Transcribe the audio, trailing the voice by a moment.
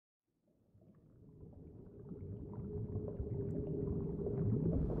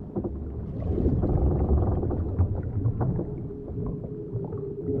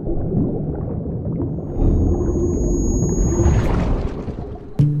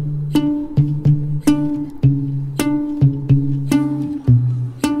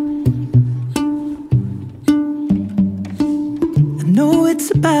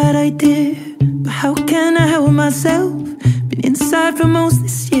idea, but how can I help myself? Been inside for most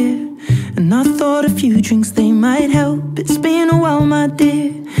this year, and I thought a few drinks, they might help. It's been a while, my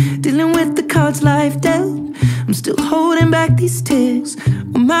dear, dealing with the cards life dealt. I'm still holding back these tears,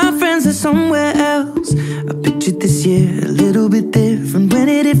 well, my friends are somewhere else. I pictured this year a little bit different when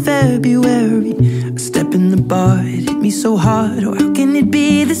it hit February. A step in the bar, it hit me so hard, oh how can it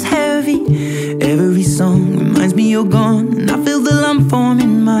be this heavy? Every song reminds me you're gone, and I feel the lump form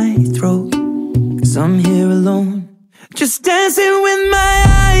in my throat, 'cause I'm here alone, just dancing with my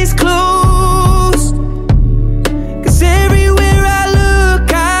eyes closed. 'Cause everywhere I look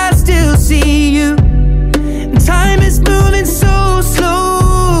I still see you, and time is moving so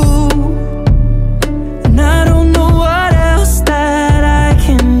slow, and I don't know what else that I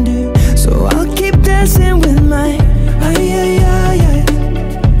can do. So I'll keep dancing with my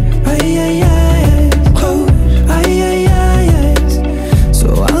so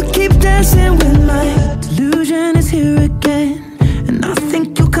I'll keep dancing with my delusion is here again, and I think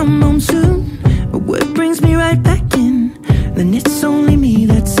you'll come home soon. But what brings me right back in? Then it's only me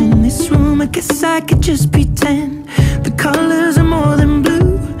that's in this room. I guess I could just pretend the colors are more than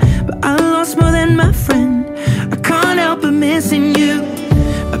blue, but I lost more than my friend. I can't help but missing you.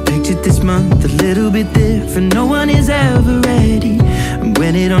 I pictured this month a little bit different. No one is ever ready, and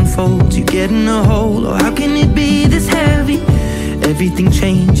when it unfolds you get in a hole. Oh, how can it be this heavy? Everything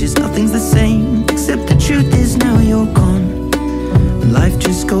changes, nothing's the same, except the truth is now you're gone. Life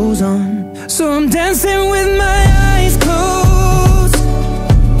just goes on, so I'm dancing with my eyes closed.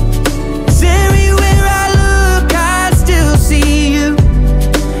 'Cause everywhere I look I still see you,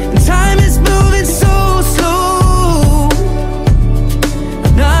 and time is moving so slow,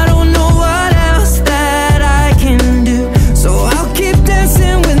 and I don't know what else that I can do. So I'll keep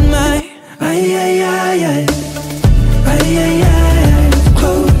dancing with my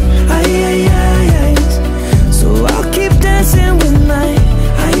so I'll keep dancing with my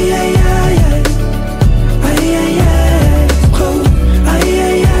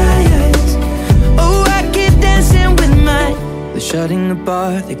oh, I keep dancing with my. They're shutting the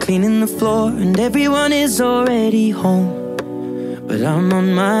bar, they're cleaning the floor, and everyone is already home, but I'm on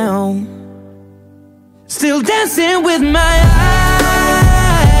my own, still dancing with my eyes.